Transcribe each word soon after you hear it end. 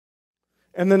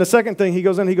And then the second thing, he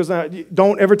goes, now,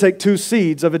 don't ever take 2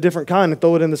 seeds of a different kind and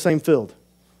throw it in the same field.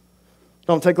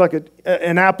 Don't take like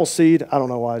an apple seed. I don't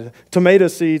know why. Tomato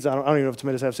seeds. I don't even know if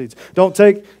tomatoes have seeds. Don't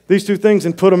take these 2 things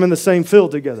and put them in the same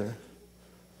field together,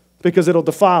 because it'll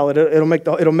defile it.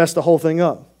 It'll mess the whole thing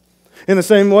up. In the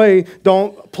same way,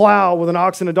 don't plow with an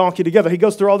ox and a donkey together. He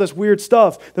goes through all this weird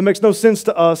stuff that makes no sense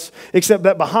to us, except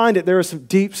that behind it there is some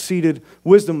deep-seated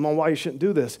wisdom on why you shouldn't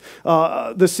do this.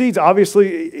 The seeds,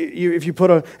 obviously, if you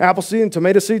put an apple seed and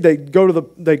tomato seed, they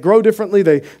grow differently.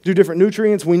 They do different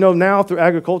nutrients. We know now through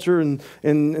agriculture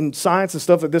and science and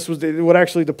stuff that it would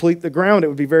actually deplete the ground. It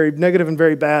would be very negative and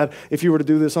very bad if you were to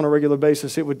do this on a regular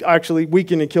basis. It would actually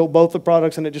weaken and kill both the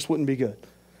products, and it just wouldn't be good.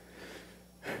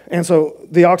 And so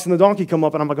the ox and the donkey come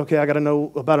up, and I'm like, okay, I got to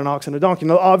know about an ox and a donkey.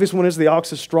 Now, the obvious one is the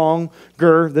ox is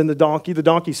stronger than the donkey. The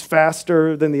donkey's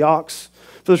faster than the ox.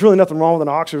 So there's really nothing wrong with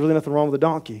an ox. There's really nothing wrong with a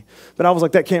donkey. But I was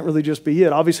like, that can't really just be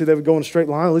it. Obviously, they would go in a straight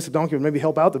line. At least the donkey would maybe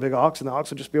help out the big ox, and the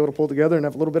ox would just be able to pull together and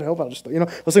have a little bit of help out. I was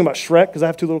thinking about Shrek, because I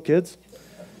have 2 little kids.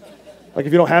 Like,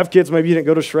 if you don't have kids, maybe you didn't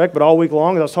go to Shrek, but all week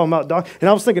long, I was talking about donkey. And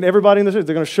I was thinking everybody in this, they're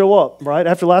going to show up, right?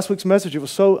 After last week's message, it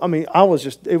was so,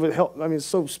 it would help.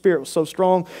 Spirit was so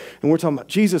strong. And we're talking about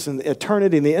Jesus and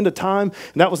eternity and the end of time.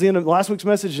 And that was the end of last week's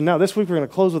message. And now this week, we're going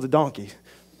to close with a donkey.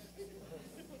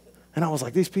 And I was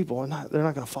like, these people, they're not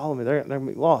going to follow me. They're going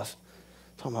to be lost.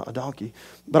 Talking about a donkey.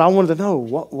 But I wanted to know,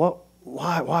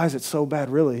 why is it so bad,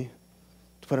 really,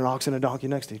 to put an ox and a donkey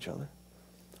next to each other?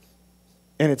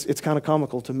 And it's kind of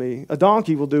comical to me. A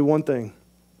donkey will do one thing.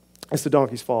 It's the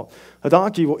donkey's fault. A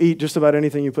donkey will eat just about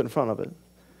anything you put in front of it.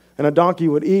 And a donkey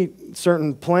would eat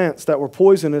certain plants that were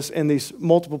poisonous, and these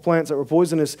multiple plants that were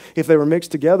poisonous, if they were mixed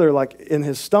together, like in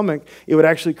his stomach, it would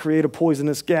actually create a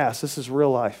poisonous gas. This is real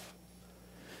life.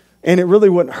 And it really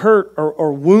wouldn't hurt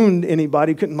or wound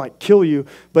anybody. It couldn't kill you,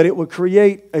 but it would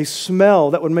create a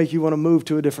smell that would make you want to move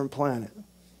to a different planet.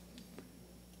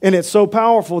 And it's so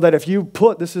powerful that if you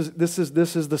put, this is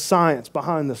the science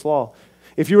behind this law.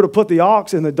 If you were to put the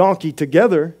ox and the donkey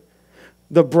together,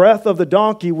 the breath of the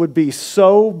donkey would be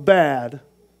so bad.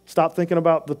 Stop thinking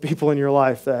about the people in your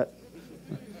life that.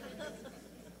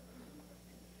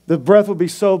 The breath would be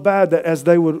so bad that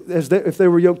if they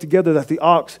were yoked together, that the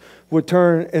ox would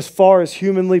turn as far as as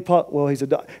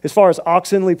far as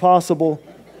oxenly possible,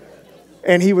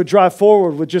 and he would drive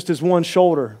forward with just his one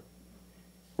shoulder,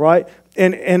 right?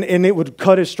 And it would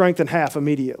cut his strength in half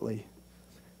immediately.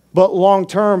 But long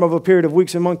term, of a period of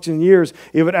weeks and months and years,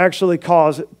 it would actually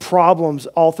cause problems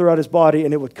all throughout his body,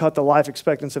 and it would cut the life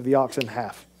expectancy of the ox in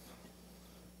half.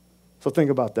 So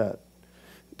think about that.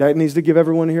 That needs to give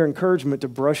everyone here encouragement to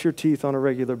brush your teeth on a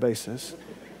regular basis.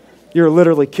 You're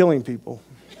literally killing people.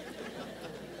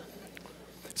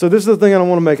 So this is the thing I don't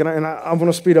want to make, and I want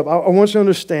to speed up. I want you to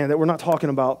understand that we're not talking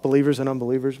about believers and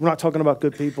unbelievers. We're not talking about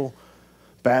good people,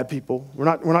 bad people. We're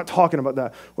not talking about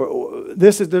that.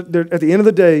 At the end of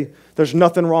the day, there's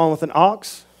nothing wrong with an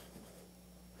ox,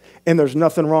 and there's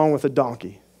nothing wrong with a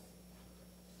donkey.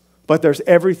 But there's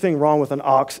everything wrong with an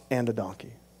ox and a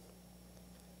donkey.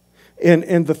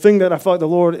 And the thing that I felt like the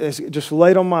Lord has just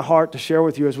laid on my heart to share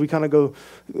with you as we kind of go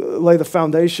lay the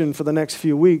foundation for the next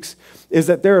few weeks is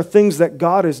that there are things that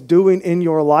God is doing in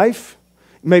your life,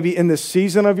 maybe in this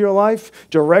season of your life,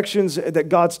 directions that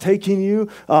God's taking you,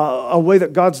 a way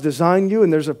that God's designed you,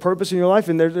 and there's a purpose in your life,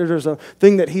 and there's a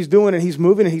thing that He's doing, and He's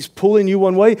moving, and He's pulling you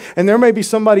one way, and there may be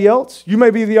somebody else. You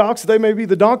may be the ox, they may be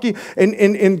the donkey,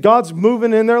 and God's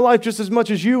moving in their life just as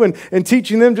much as you, and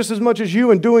teaching them just as much as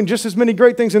you, and doing just as many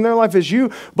great things in their life as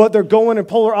you, but they're going in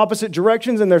polar opposite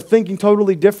directions, and they're thinking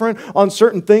totally different on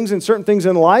certain things and certain things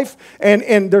in life,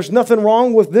 and there's nothing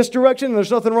wrong with this direction, and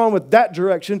there's nothing wrong with that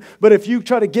direction, but if you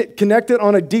try to get connected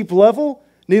on a deep level,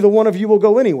 neither one of you will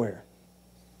go anywhere.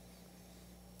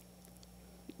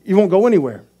 You won't go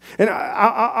anywhere. And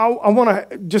I want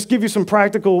to just give you some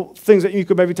practical things that you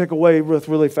could maybe take away with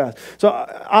really fast. So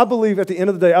I believe at the end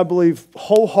of the day, I believe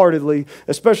wholeheartedly,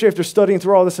 especially after studying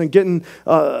through all this and getting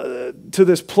to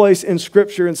this place in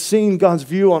Scripture and seeing God's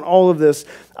view on all of this,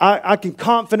 I can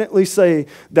confidently say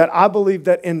that I believe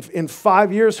that in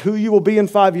 5 years, who you will be in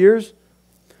 5 years,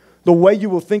 the way you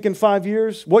will think in 5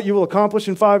 years, what you will accomplish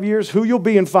in 5 years, who you'll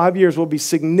be in 5 years will be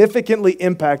significantly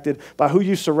impacted by who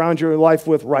you surround your life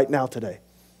with right now today.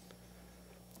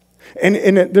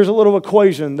 And there's a little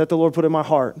equation that the Lord put in my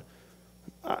heart.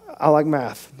 I like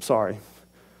math, I'm sorry.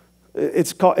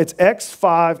 It's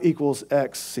X5 equals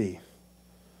XC.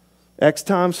 X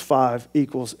times 5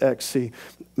 equals XC.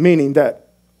 Meaning that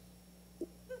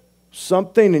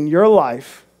something in your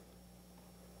life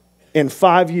in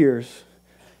 5 years,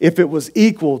 if it was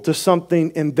equal to something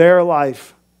in their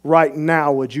life right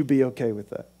now, would you be okay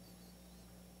with that?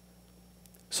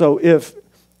 So if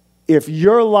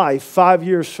your life 5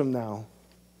 years from now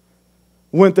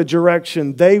went the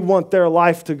direction they want their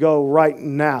life to go right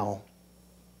now,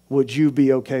 would you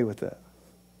be okay with that?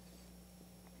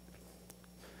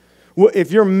 Well,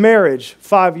 if your marriage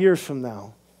 5 years from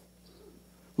now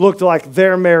looked like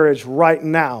their marriage right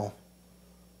now,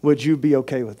 would you be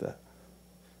okay with that?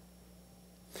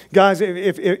 Guys,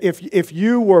 if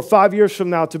you were 5 years from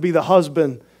now to be the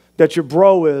husband that your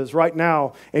bro is right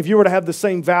now, if you were to have the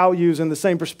same values and the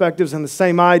same perspectives and the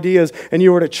same ideas, and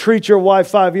you were to treat your wife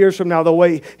 5 years from now the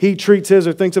way he treats his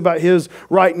or thinks about his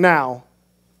right now,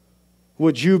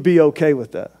 would you be okay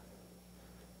with that?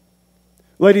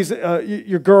 Ladies,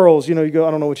 your girls, you go,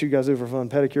 I don't know what you guys do for fun,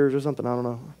 pedicures or something, I don't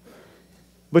know.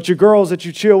 But your girls that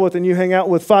you chill with and you hang out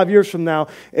with 5 years from now,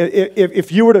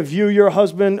 if you were to view your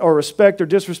husband or respect or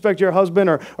disrespect your husband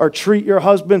or treat your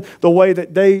husband the way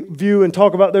that they view and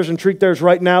talk about theirs and treat theirs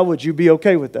right now, would you be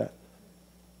okay with that?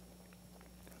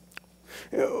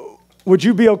 Would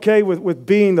you be okay with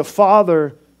being the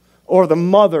father or the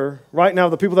mother right now,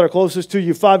 the people that are closest to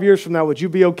you 5 years from now? Would you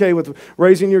be okay with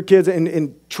raising your kids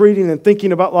and treating and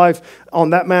thinking about life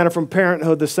on that manner from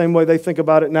parenthood the same way they think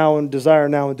about it now and desire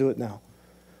now and do it now?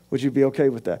 Would you be okay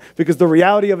with that? Because the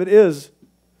reality of it is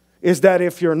that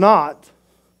if you're not,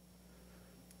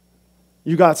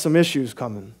 you got some issues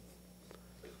coming.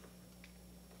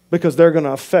 Because they're going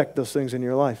to affect those things in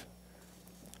your life.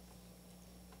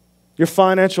 Your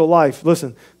financial life,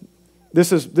 listen,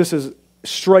 this is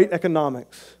straight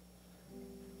economics.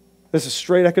 This is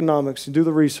straight economics. You do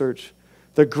the research.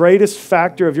 The greatest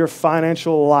factor of your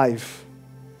financial life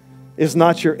is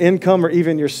not your income or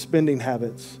even your spending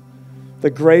habits. The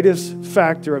greatest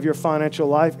factor of your financial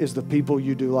life is the people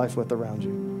you do life with around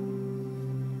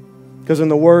you. Because in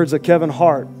the words of Kevin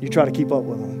Hart, you try to keep up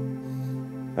with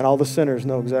them. And all the sinners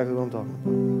know exactly what I'm talking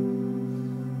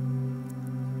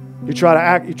about. You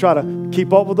try to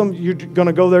keep up with them. You're going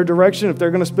to go their direction. If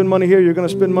they're going to spend money here, you're going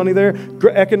to spend money there.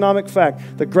 Economic fact.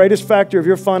 The greatest factor of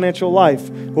your financial life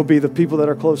will be the people that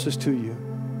are closest to you.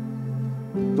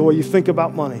 The way you think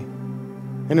about money.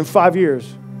 And in 5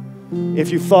 years,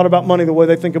 if you thought about money the way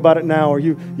they think about it now, or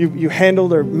you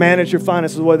handled or managed your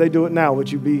finances the way they do it now, would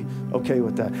you be okay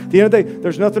with that? At the end of the day,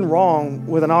 there's nothing wrong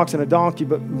with an ox and a donkey,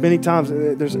 but many times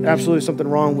there's absolutely something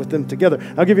wrong with them together.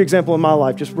 I'll give you an example in my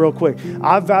life, just real quick.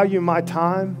 I value my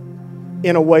time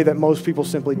in a way that most people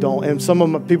simply don't, and some of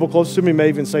my people close to me may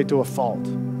even say to a fault.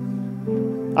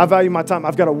 I value my time.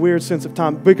 I've got a weird sense of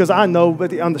time because I know,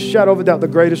 on the shadow of a doubt, the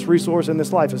greatest resource in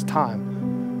this life is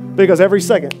time. Because every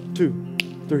second, 2,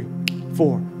 3,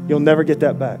 4, you'll never get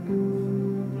that back.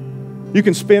 You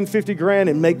can spend 50 grand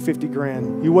and make 50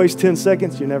 grand. You waste 10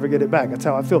 seconds, you never get it back. That's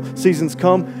how I feel. Seasons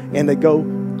come and they go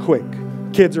quick.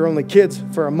 Kids are only kids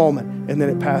for a moment and then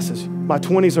it passes. My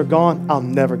 20s are gone, I'll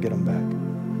never get them back.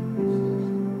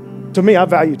 To me, I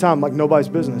value time like nobody's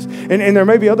business. And there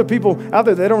may be other people out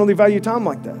there that don't really value time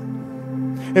like that.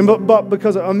 But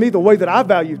because of me, the way that I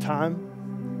value time,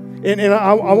 and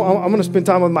I'm going to spend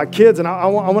time with my kids, and I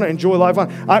want to enjoy life.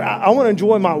 I want to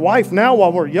enjoy my wife now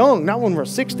while we're young, not when we're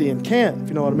 60 and can't, if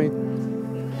you know what I mean.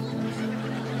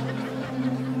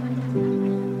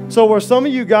 So where some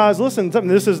of you guys, listen,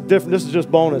 this is different. This is just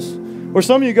bonus. Where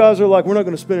some of you guys are like, we're not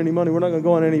going to spend any money. We're not going to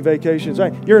go on any vacations.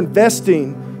 Right? You're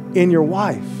investing in your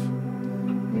wife,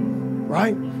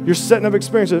 right? You're setting up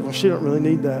experiences. Well, she don't really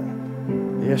need that.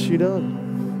 Yes, she does.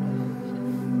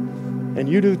 And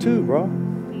you do too, bro.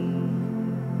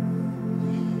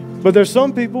 But there's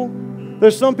some people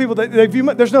that they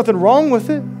view, there's nothing wrong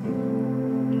with it.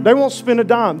 They won't spend a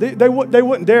dime. They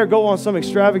wouldn't dare go on some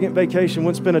extravagant vacation,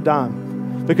 wouldn't spend a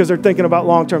dime because they're thinking about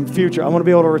long-term future. I want to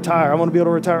be able to retire. I want to be able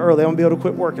to retire early. I want to be able to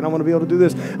quit working. I want to be able to do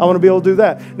this. I want to be able to do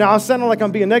that. Now, I'm sounding like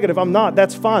I'm being negative. I'm not.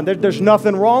 That's fine. There's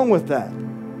nothing wrong with that.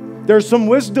 There's some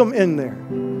wisdom in there.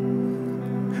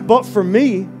 But for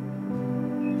me,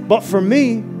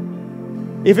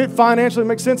 if it financially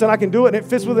makes sense and I can do it and it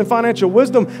fits within financial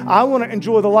wisdom, I want to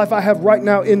enjoy the life I have right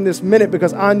now in this minute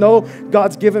because I know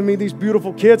God's given me these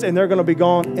beautiful kids and they're going to be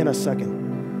gone in a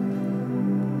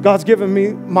second. God's given me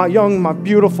my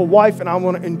beautiful wife, and I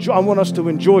want us to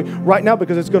enjoy right now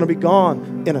because it's going to be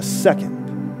gone in a second.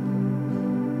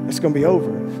 It's going to be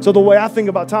over. So the way I think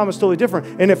about time is totally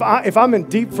different. And if I'm in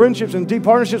deep friendships and deep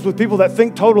partnerships with people that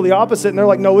think totally opposite, and they're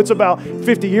like, no, it's about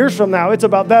 50 years from now. It's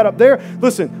about that up there.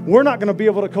 Listen, we're not going to be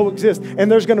able to coexist.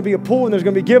 And there's going to be a pull, and there's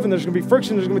going to be give, and there's going to be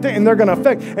friction, there's going to be and they're going to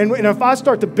affect. And if I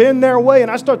start to bend their way and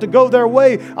I start to go their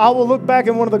way, I will look back,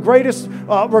 and one of the greatest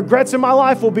regrets in my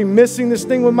life will be missing this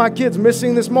thing with my kids,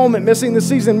 missing this moment, missing this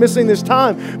season, missing this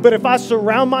time. But if I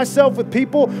surround myself with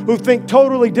people who think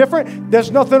totally different,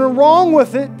 there's nothing wrong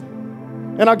with it.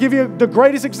 And I'll give you the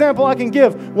greatest example I can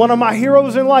give. One of my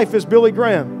heroes in life is Billy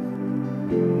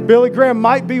Graham. Billy Graham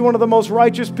might be one of the most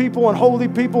righteous people and holy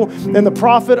people and the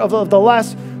prophet of the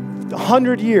last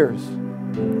 100 years.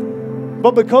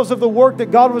 But because of the work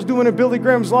that God was doing in Billy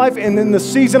Graham's life and in the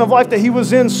season of life that he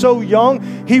was in so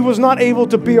young, he was not able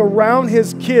to be around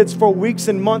his kids for weeks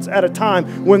and months at a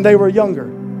time when they were younger.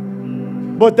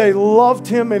 But they loved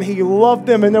him and he loved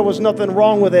them, and there was nothing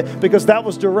wrong with it because that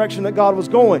was the direction that God was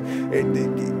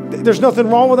going. There's nothing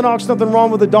wrong with an ox, nothing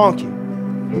wrong with a donkey.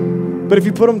 But if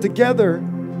you put them together,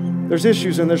 there's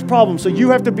issues and there's problems. So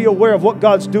you have to be aware of what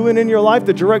God's doing in your life,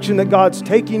 the direction that God's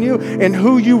taking you, and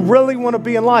who you really want to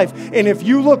be in life. And if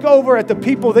you look over at the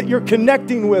people that you're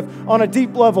connecting with on a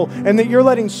deep level and that you're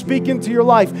letting speak into your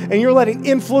life and you're letting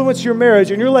influence your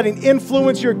marriage and you're letting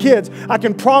influence your kids, I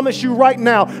can promise you right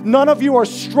now, none of you are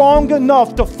strong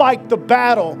enough to fight the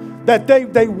battle. That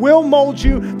they will mold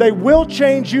you, they will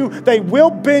change you, they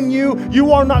will bend you.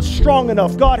 You are not strong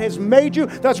enough. God has made you.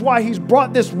 That's why He's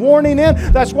brought this warning in.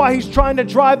 That's why He's trying to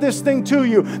drive this thing to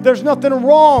you. There's nothing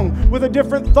wrong with a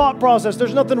different thought process.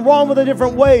 There's nothing wrong with a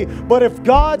different way. But if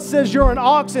God says you're an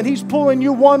ox and He's pulling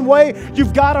you one way,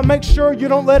 you've got to make sure you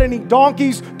don't let any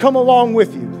donkeys come along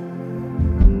with you.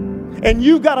 And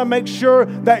you've got to make sure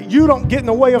that you don't get in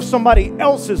the way of somebody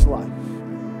else's life.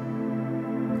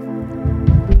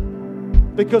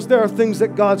 Because there are things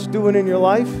that God's doing in your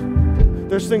life.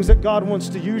 There's things that God wants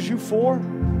to use you for.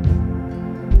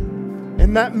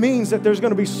 And that means that there's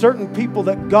going to be certain people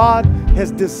that God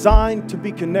has designed to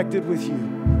be connected with you.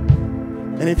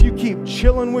 And if you keep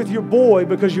chilling with your boy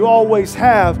because you always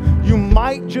have, you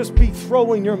might just be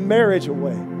throwing your marriage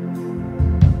away.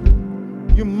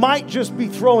 You might just be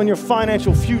throwing your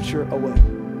financial future away.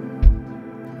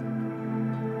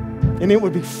 And it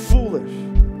would be foolish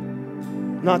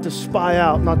not to spy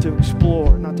out, not to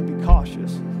explore, not to be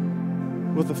cautious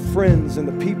with the friends and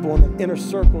the people in the inner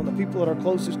circle and the people that are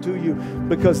closest to you,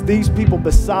 because these people,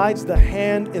 besides the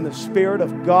hand and the Spirit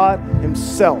of God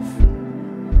Himself,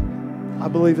 I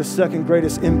believe the second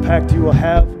greatest impact you will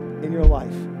have in your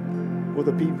life will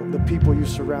the people you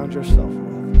surround yourself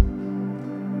with.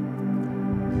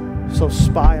 So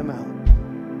spy them out,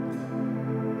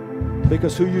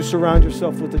 because who you surround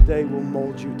yourself with today will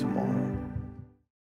mold you tomorrow.